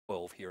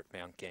12 here at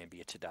Mount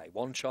Gambier today.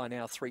 Wanchai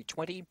now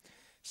 $3.20,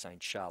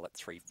 St Charlotte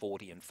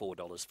 $3.40 and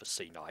 $4 for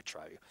C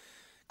Nitro.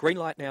 Green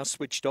light now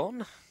switched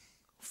on.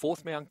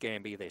 Fourth Mount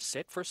Gambier, they're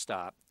set for a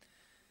start.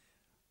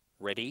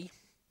 Ready.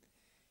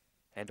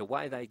 And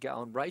away they go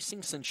on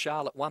racing. St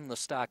Charlotte won the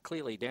start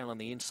clearly down on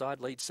the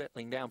inside. Lead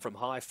settling down from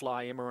High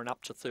Fly Emma and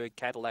up to third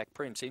Cadillac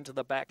Prince. Into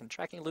the back and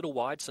tracking a little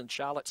wide. St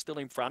Charlotte still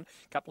in front.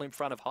 Couple in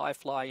front of High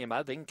Fly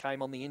Emma. Then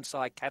came on the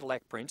inside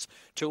Cadillac Prince.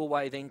 Two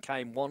away then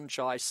came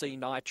Wanchai C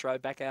Nitro.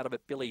 Back out of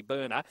it Billy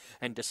Burner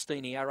and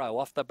Destiny Arrow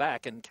off the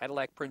back. And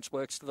Cadillac Prince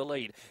works to the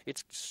lead.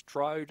 It's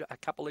Strode a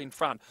couple in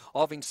front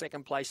of in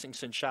second placing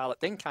St Charlotte.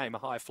 Then came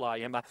High Fly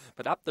Emma.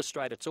 But up the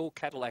straight it's all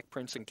Cadillac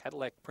Prince, and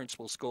Cadillac Prince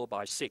will score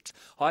by 6.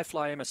 High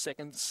Fly Emma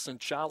second. St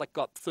Charlotte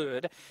got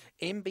third.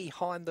 M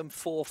behind them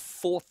for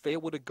fourth there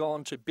would have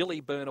gone to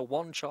Billy Burner.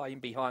 Wanchai in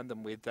behind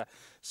them with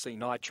C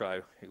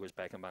Nitro, who was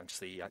back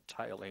amongst the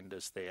tail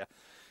enders there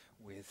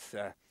with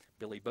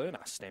Billy Burner.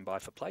 Stand by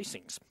for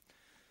placings.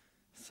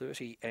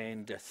 30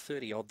 and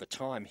 30 odd the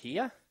time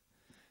here.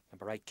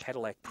 Number 8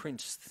 Cadillac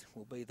Prince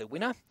will be the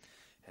winner,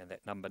 and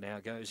that number now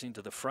goes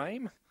into the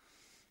frame.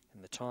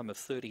 In the time of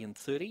 30 and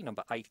 30,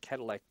 number 8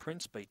 Cadillac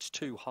Prince beats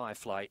 2 High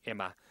Fly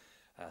Emma.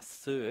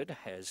 Third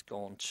has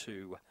gone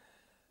to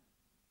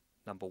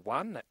number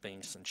 1, that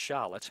being St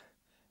Charlotte,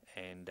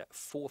 and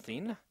fourth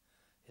in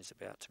is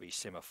about to be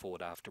semaphore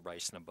after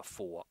race number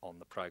 4 on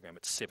the program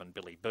at 7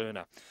 Billy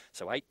Burner.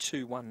 So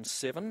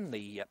 8217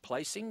 the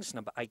placings.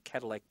 Number 8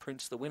 Cadillac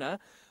Prince the winner.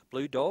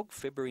 Blue Dog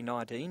February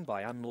 19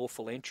 by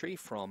unlawful entry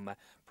from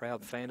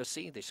Proud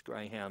Fantasy. This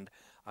greyhound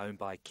owned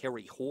by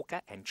Kerry Hawker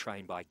and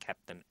trained by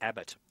Captain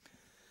Abbott.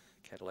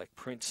 Cadillac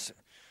Prince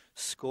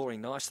scoring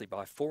nicely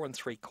by 4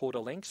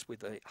 3/4 lengths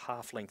with a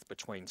half length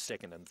between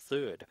second and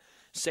third.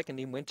 Second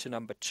in went to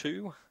number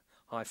 2,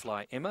 High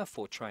Fly Emma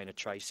for trainer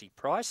Tracy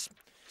Price.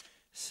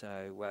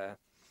 So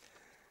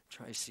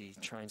Tracy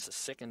trains the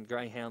second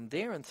greyhound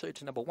there, and third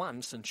to number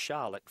 1, St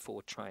Charlotte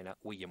for trainer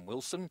William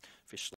Wilson. Officially